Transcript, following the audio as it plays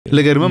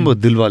Like I remember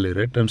Dilwale,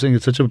 right? I'm saying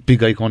it's such a big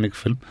iconic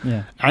film.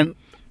 Yeah. And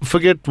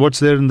forget what's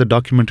there in the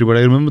documentary, but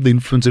I remember the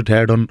influence it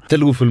had on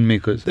Telugu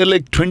filmmakers. There are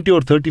like 20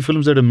 or 30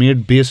 films that are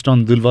made based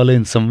on Dilwale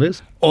in some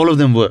ways. All of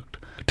them worked.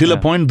 Till a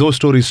point, those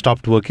stories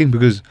stopped working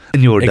because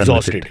you were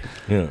exhausted. Done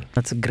with it. Yeah.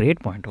 That's a great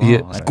point. Wow.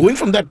 Yeah. Going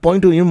from that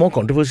point to a more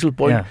controversial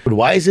point, but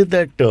why is it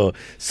that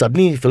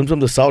suddenly films from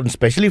the South,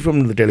 especially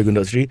from the Telugu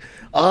industry,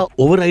 are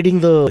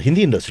overriding the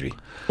Hindi industry?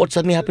 What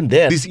suddenly happened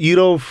there? This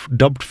era of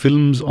dubbed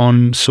films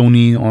on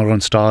Sony or on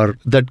Star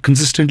that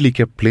consistently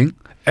kept playing.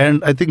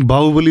 And I think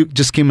Bahubali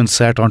just came and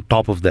sat on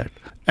top of that.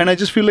 And I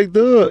just feel like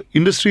the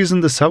industries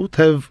in the South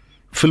have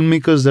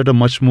filmmakers that are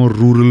much more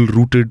rural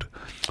rooted.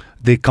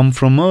 They come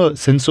from a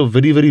sense of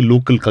very, very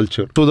local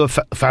culture. So the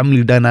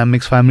family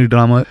dynamics, family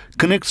drama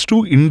connects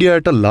to India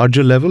at a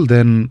larger level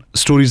than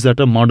stories that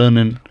are modern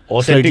and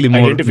authentic slightly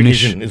more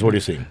identification niche. Is what you're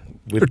saying.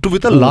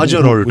 With a larger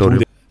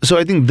auditorium. So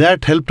I think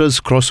that helped us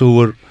cross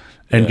over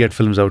and get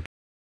films out